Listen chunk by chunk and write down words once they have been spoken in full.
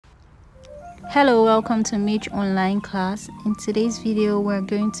Hello, welcome to Mitch online class. In today's video we're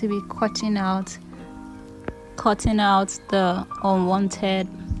going to be cutting out the unwanted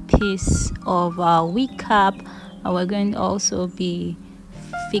piece of our wig cap, and we're going to also be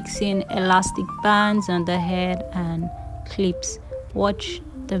fixing elastic bands on the head and clips. Watch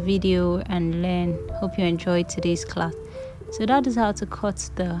the video and learn. Hope you enjoyed today's class. So that is how to cut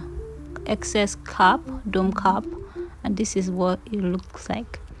the excess cap, dome cap, and this is what it looks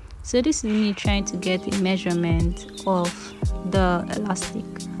like. So this is me trying to get a measurement of the elastic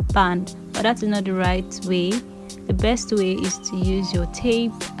band, but that is not the right way. The best way is to use your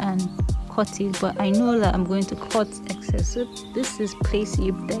tape and cut it, but I know that I'm going to cut excess. So this is place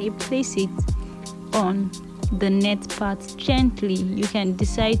it on the net part gently. You can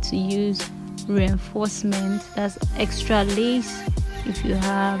decide to use reinforcement, that's extra lace if you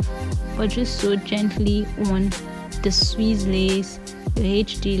have, or just so gently on the Swiss lace, the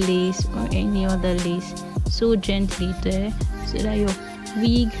HD lace, or any other lace, so gently there so that your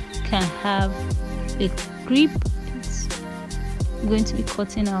wig can have a grip. It's going to be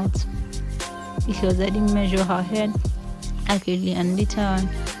cutting out because I didn't measure her head accurately, and later on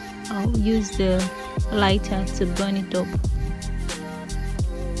I'll use the lighter to burn it up.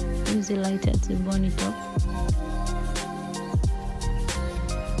 Use the lighter to burn it up.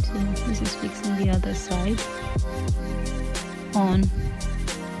 So this is fixing the other side on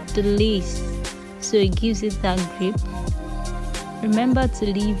the lace so it gives it that grip. Remember to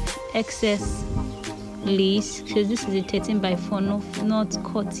leave excess lace because this is a 13 by 4, not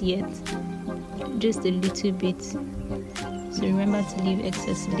cut yet, just a little bit. So remember to leave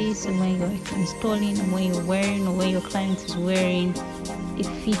excess lace so when you're installing, and when you're wearing, or when your client is wearing, it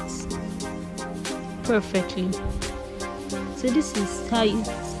fits perfectly. So this is how you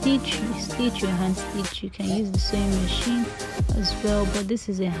stitch your hand stitch. You can use the sewing machine as well, but this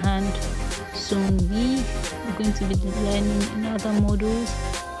is a hand sewn wig. We're going to be learning in other models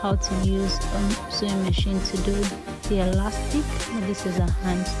how to use a sewing machine to do the elastic, but this is a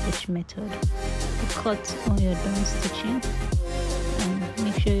hand stitch method. You cut on your dome stitching and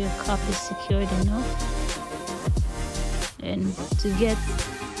make sure your cap is secured enough, and to get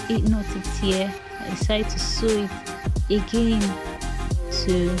it not to tear, I decided to sew it again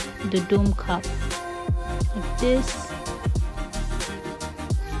to the dome cap like this.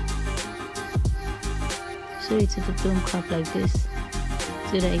 Sew it to the dome cap like this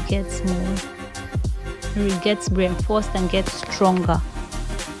so that it gets reinforced and gets stronger,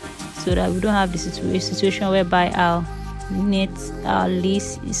 so that we don't have the situation whereby our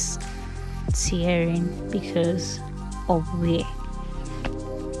lace is tearing because of wear.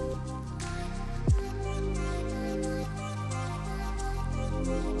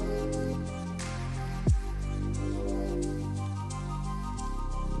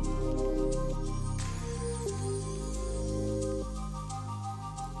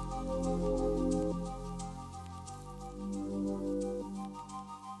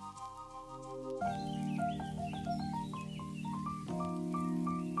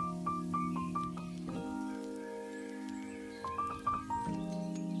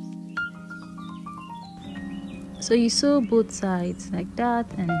 So you sew both sides like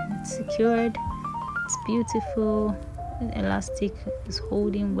that and it's secured. It's beautiful. The elastic is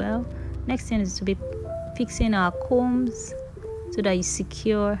holding well. Next thing is to be fixing our combs so that you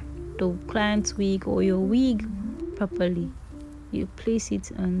secure the client's wig or your wig properly. You place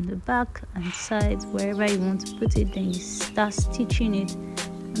it on the back and sides wherever you want to put it, then you start stitching it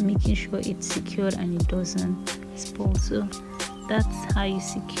and making sure it's secured and it doesn't spoil. So that's how you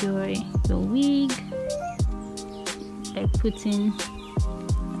secure your wig, by putting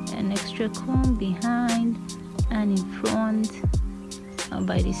an extra comb behind and in front and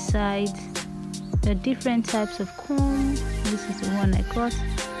by the side. There are different types of comb. This is the one I got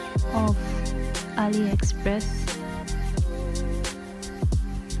off AliExpress.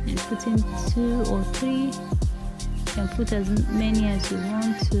 And putting 2 or 3, you can put as many as you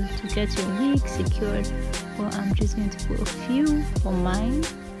want to get your wig secured. Well, I'm just going to put a few for mine.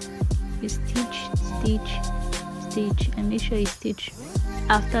 You stitch, and make sure you stitch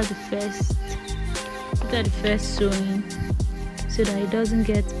after the first sewing so that it doesn't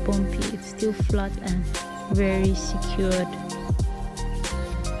get bumpy. It's still flat and very secured.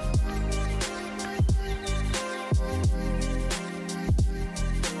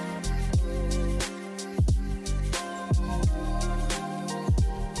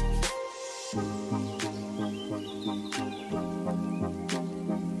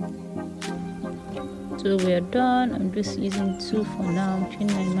 So we are done. I'm just using 2 for now. I'm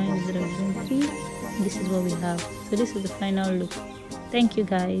changing my mind instead of using 3. This is what we have. So this is the final look. Thank you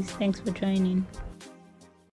guys. Thanks for joining.